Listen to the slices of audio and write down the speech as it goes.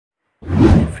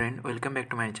friend, welcome back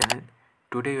to my channel.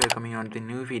 Today we are coming on the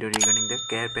new video regarding the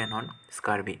care plan on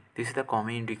SCURVY. This is the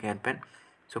community care plan.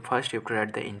 So first you have to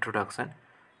write the introduction.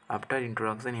 After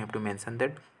introduction you have to mention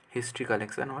that history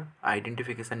collection or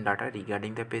identification data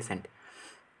regarding the patient.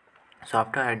 So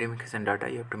after identification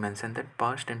data you have to mention that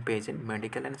past and present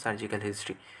medical and surgical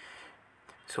history.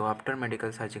 So after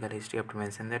medical surgical history you have to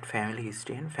mention that family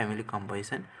history and family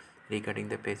composition regarding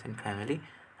the patient family.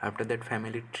 After that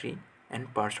family tree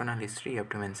and personal history you have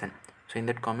to mention. So in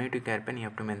that community care plan you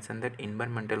have to mention that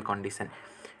environmental condition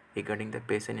regarding the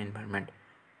patient environment.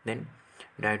 Then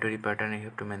dietary pattern you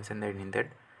have to mention that in that.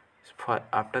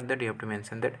 After that you have to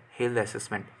mention that health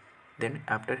assessment. Then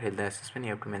after health assessment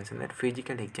you have to mention that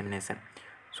physical examination.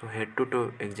 So head to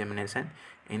toe examination.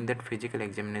 In that physical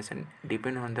examination,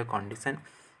 depending on the condition,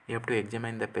 you have to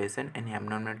examine the patient and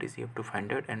abnormalities you have to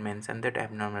find out and mention that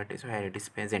abnormalities where it is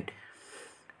present.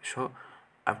 So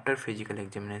after physical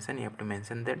examination you have to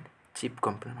mention that chief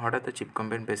complaint. What are the chief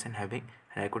complaint patient having,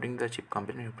 and according to the chief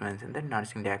complaint you have to mention that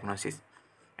nursing diagnosis,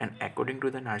 and according to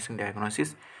the nursing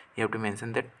diagnosis you have to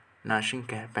mention that nursing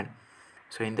care plan.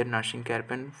 So in the nursing care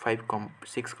plan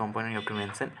 6 components you have to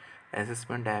mention: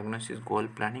 assessment, diagnosis, goal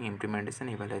planning, implementation,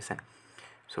 evaluation.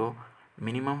 So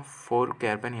minimum 4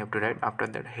 care plan you have to write. After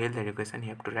that health education you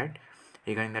have to write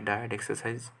regarding the diet,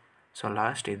 exercise. So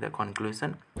last is the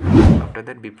conclusion. After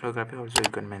that bibliography also you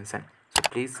can mention. So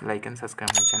please like and subscribe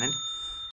my channel.